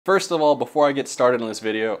First of all, before I get started on this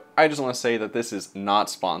video, I just want to say that this is not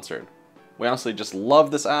sponsored. We honestly just love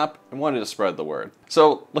this app and wanted to spread the word.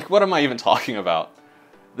 So, like, what am I even talking about?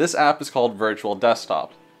 This app is called Virtual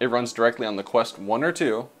Desktop. It runs directly on the Quest 1 or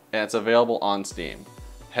 2, and it's available on Steam.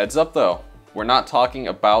 Heads up though, we're not talking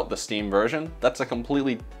about the Steam version. That's a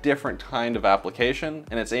completely different kind of application,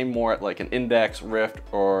 and it's aimed more at like an Index, Rift,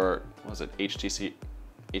 or what was it, HP,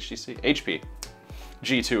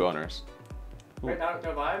 G2 owners. Wait, no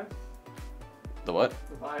Vive? The what?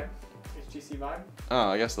 The Vive? HTC Vive? Oh,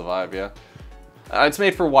 I guess the Vive, yeah. It's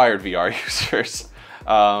made for wired VR users.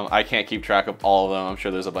 I can't keep track of all of them. I'm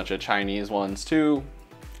sure there's a bunch of Chinese ones too.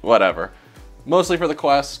 Whatever. Mostly for the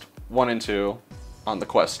Quest 1 and 2 on the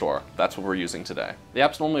Quest store. That's what we're using today. The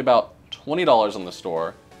app's normally about $20 on the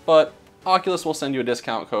store, but Oculus will send you a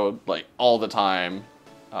discount code like all the time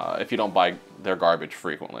if you don't buy their garbage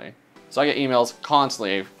frequently. So I get emails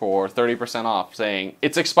constantly for 30% off saying,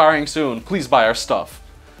 it's expiring soon, please buy our stuff.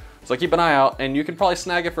 So keep an eye out and you can probably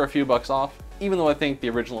snag it for a few bucks off, even though I think the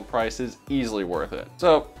original price is easily worth it.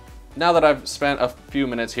 So now that I've spent a few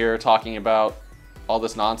minutes here talking about all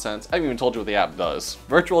this nonsense, I haven't even told you what the app does.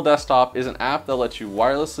 Virtual Desktop is an app that lets you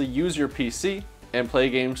wirelessly use your PC and play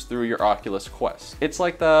games through your Oculus Quest. It's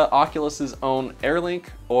like the Oculus's own AirLink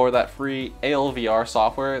or that free ALVR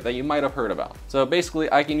software that you might have heard about. So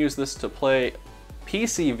basically I can use this to play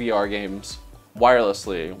PCVR games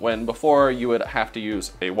wirelessly, when before you would have to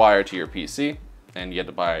use a wire to your PC and you had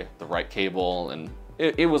to buy the right cable, and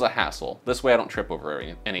it was a hassle. This way I don't trip over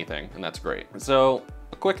anything, and that's great. So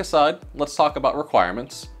a quick aside, let's talk about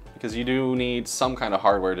requirements, because you do need some kind of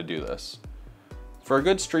hardware to do this. For a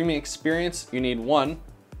good streaming experience, you need one,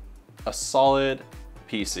 a solid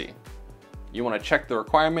PC. You want to check the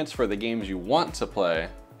requirements for the games you want to play,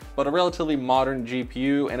 but a relatively modern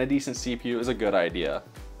GPU and a decent CPU is a good idea.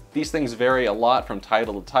 These things vary a lot from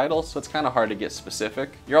title to title, so it's kind of hard to get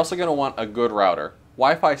specific. You're also going to want a good router.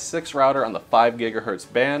 Wi-Fi 6 router on the 5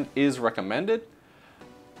 GHz band is recommended,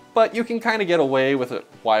 but you can kind of get away with a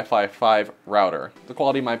Wi-Fi 5 router. The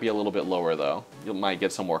quality might be a little bit lower though. You might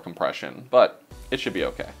get some more compression, but it should be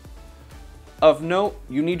okay. Of note,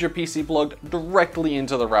 you need your PC plugged directly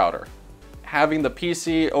into the router. Having the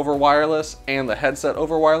PC over wireless and the headset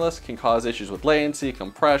over wireless can cause issues with latency,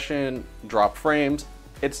 compression, drop frames.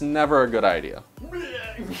 It's never a good idea.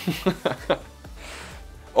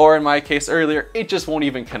 Or in my case earlier, it just won't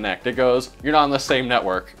even connect. It goes, you're not on the same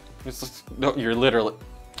network. It's just, no, you're literally,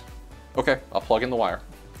 okay, I'll plug in the wire.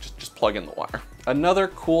 Just plug in the wire. Another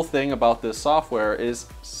cool thing about this software is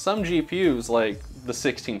some GPUs like the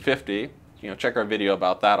 1650, check our video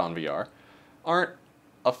about that on VR, aren't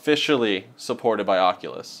officially supported by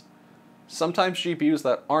Oculus. Sometimes GPUs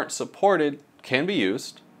that aren't supported can be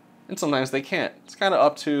used, and sometimes they can't. It's kind of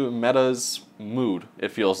up to Meta's mood, it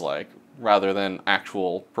feels like, rather than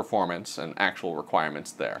actual performance and actual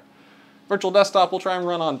requirements there. Virtual Desktop will try and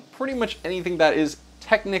run on pretty much anything that is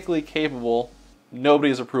technically capable.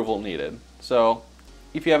 Nobody's approval needed. So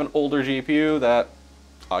if you have an older GPU that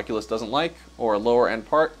Oculus doesn't like, or a lower end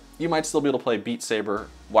part, you might still be able to play Beat Saber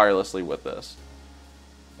wirelessly with this.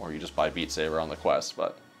 Or you just buy Beat Saber on the Quest,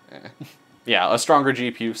 but yeah, a stronger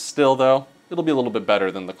GPU still though, it'll be a little bit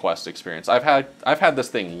better than the Quest experience. I've had this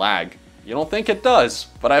thing lag. You don't think it does,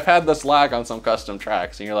 but I've had this lag on some custom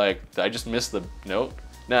tracks, and you're like, did I just miss the note?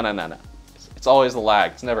 No. It's always the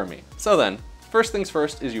lag, it's never me. So then, first things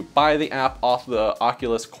first is you buy the app off the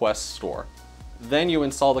Oculus Quest store. Then you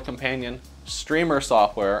install the companion streamer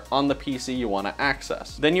software on the PC you want to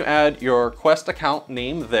access. Then you add your Quest account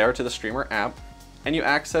name there to the streamer app, and you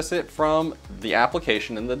access it from the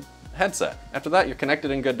application in the headset. After that, you're connected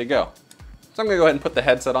and good to go. So I'm gonna go ahead and put the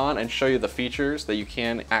headset on and show you the features that you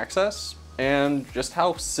can access and just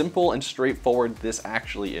how simple and straightforward this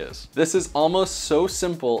actually is. This is almost so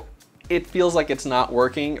simple, it feels like it's not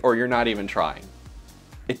working or you're not even trying.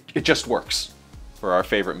 It just works, for our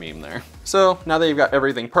favorite meme there. So now that you've got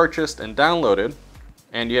everything purchased and downloaded,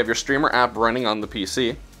 and you have your streamer app running on the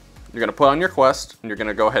PC, you're gonna put on your Quest, and you're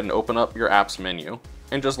gonna go ahead and open up your apps menu,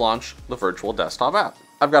 and just launch the Virtual Desktop app.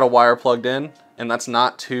 I've got a wire plugged in, and that's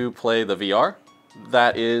not to play the VR.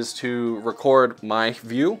 That is to record my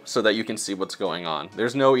view so that you can see what's going on.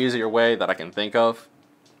 There's no easier way that I can think of.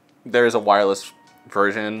 There's a wireless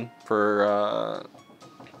version for,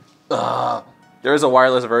 there is a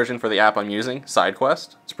wireless version for the app I'm using,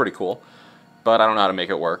 SideQuest. It's pretty cool, but I don't know how to make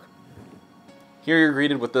it work. Here you're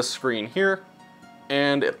greeted with this screen here,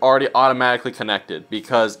 and it already automatically connected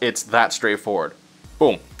because it's that straightforward.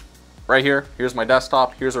 Boom. Right here, here's my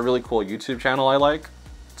desktop. Here's a really cool YouTube channel I like.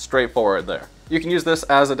 Straightforward there. You can use this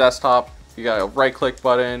as a desktop. You got a right click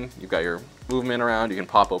button, you've got your movement around, you can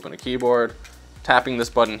pop open a keyboard. Tapping this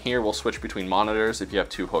button here will switch between monitors if you have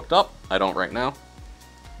two hooked up. I don't right now.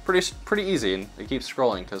 Pretty easy, and it keeps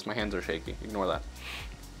scrolling because my hands are shaky. Ignore that.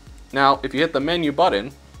 Now, if you hit the menu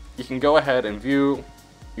button, you can go ahead and view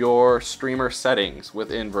your streamer settings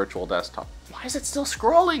within Virtual Desktop. Why is it still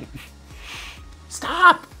scrolling?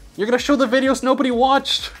 Stop! You're gonna show the videos nobody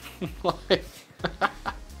watched.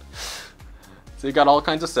 So you got all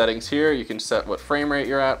kinds of settings here. You can set what frame rate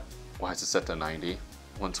you're at. Why is it set to 90?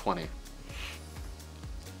 120. So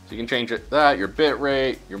you can change that, your bit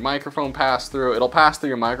rate, your microphone pass through. It'll pass through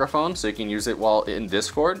your microphone so you can use it while in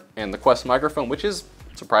Discord. And the Quest microphone, which is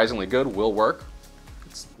surprisingly good, will work.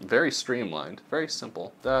 It's very streamlined, very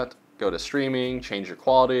simple. That, go to streaming, change your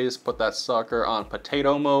qualities, put that sucker on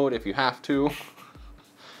potato mode if you have to.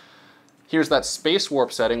 Here's that space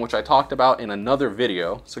warp setting, which I talked about in another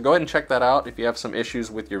video. So go ahead and check that out if you have some issues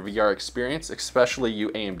with your VR experience, especially you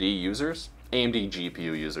AMD users, AMD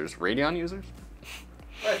GPU users, Radeon users.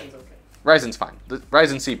 Ryzen's okay. Ryzen's fine. The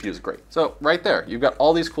Ryzen CPU is great. So right there, you've got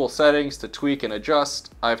all these cool settings to tweak and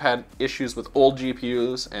adjust. I've had issues with old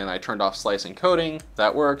GPUs and I turned off slice encoding.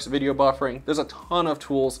 That works, video buffering. There's a ton of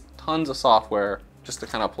tools, tons of software just to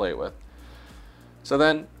kind of play with. So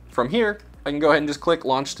then from here, I can go ahead and just click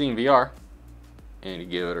Launch Steam VR and you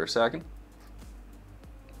give it a second.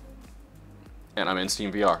 And I'm in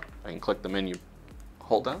Steam VR. I can click the menu,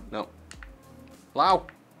 hold down, no, allow.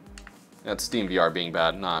 That's Steam VR being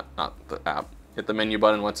bad, not the app. Hit the menu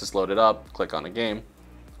button once it's loaded up, click on a game,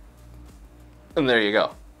 and there you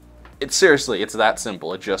go. Seriously, it's that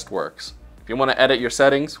simple, it just works. If you want to edit your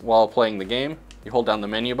settings while playing the game, you hold down the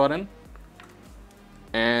menu button,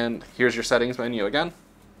 and here's your settings menu again.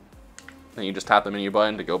 Then you just tap the menu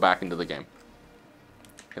button to go back into the game.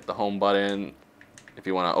 Hit the home button. If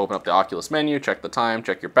you want to open up the Oculus menu, check the time,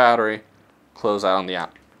 check your battery, close out on the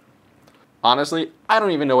app. Honestly, I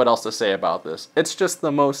don't even know what else to say about this. It's just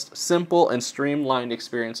the most simple and streamlined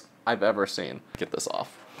experience I've ever seen. Get this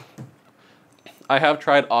off. I have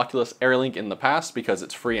tried Oculus Air Link in the past because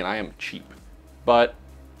it's free and I am cheap. But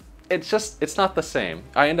it's not the same.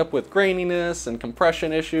 I end up with graininess and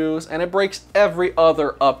compression issues, and it breaks every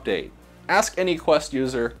other update. Ask any Quest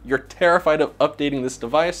user, you're terrified of updating this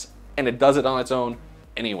device, and it does it on its own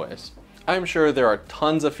anyways. I'm sure there are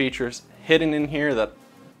tons of features hidden in here that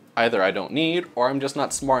either I don't need or I'm just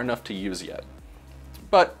not smart enough to use yet.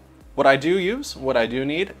 But what I do use, what I do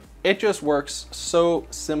need, it just works so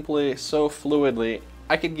simply, so fluidly.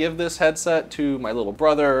 I could give this headset to my little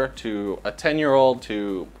brother, to a 10-year-old,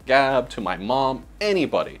 to Gab, to my mom,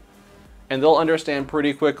 anybody. And they'll understand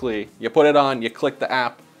pretty quickly. You put it on, you click the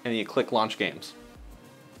app, and you click launch games.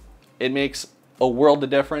 It makes a world of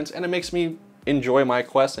difference, and it makes me enjoy my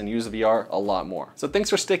Quest and use VR a lot more. So thanks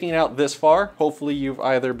for sticking out this far. Hopefully you've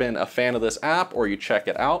either been a fan of this app or you check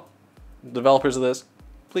it out. Developers of this,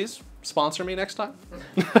 please sponsor me next time.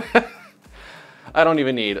 I don't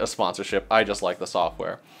even need a sponsorship. I just like the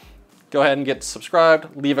software. Go ahead and get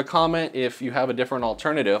subscribed. Leave a comment if you have a different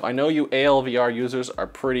alternative. I know you ALVR users are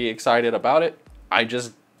pretty excited about it. I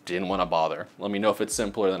just didn't want to bother. Let me know if it's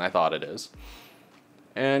simpler than I thought it is.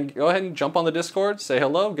 And go ahead and jump on the Discord, say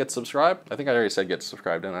hello, get subscribed. I think I already said get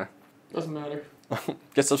subscribed, didn't I? Doesn't matter.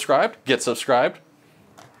 Get subscribed, get subscribed.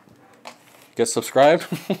 Get subscribed.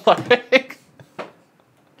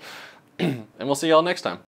 And we'll see y'all next time.